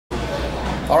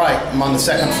All right, I'm on the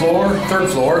third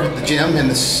floor, the gym in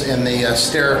the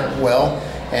stairwell,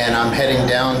 and I'm heading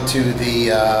down to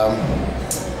the,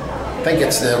 I think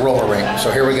it's the roller rink. So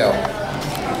here we go.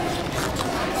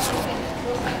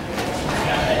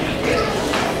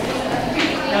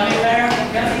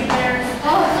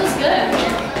 Oh, it feels good.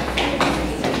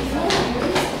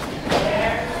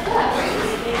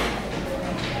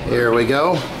 Here we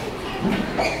go.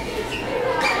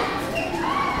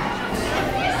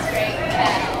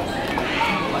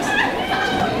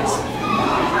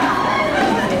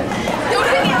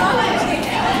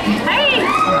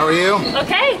 How are you?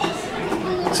 Okay.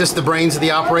 Is this the brains of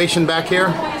the operation back here?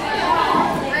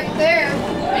 Right there.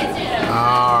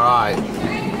 All right.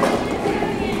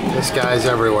 This guy's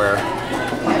everywhere.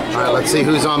 All right, let's see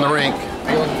who's on the rink. All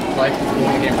right.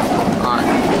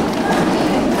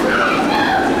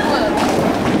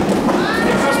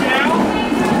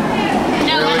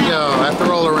 Here we go, at the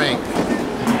roller rink.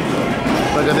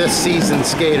 Look at this seasoned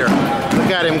skater. Look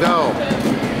at him go.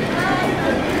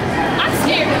 I'm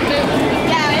scared of moving.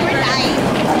 Yeah, we're dying.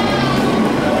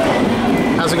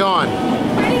 How's it going?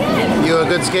 Pretty good. You a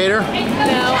good skater?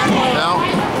 No. No?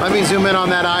 Let me zoom in on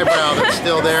that eyebrow that's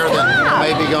still there that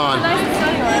may be gone.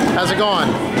 How's it going?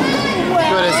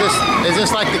 Good. Is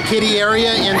this like the kiddie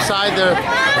area inside the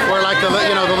where like the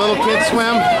the little kids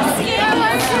swim?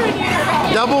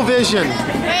 Double vision.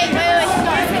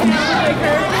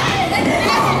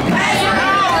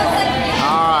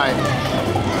 All right.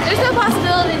 There's no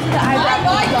possibility to the eyebrow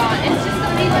being gone. It's just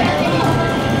gonna be like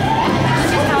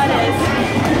this is how it is.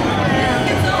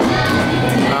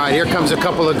 All right, here comes a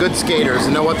couple of good skaters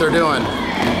and know what they're doing.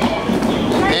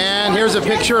 And here's a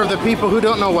picture of the people who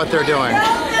don't know what they're doing.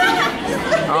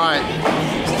 All right.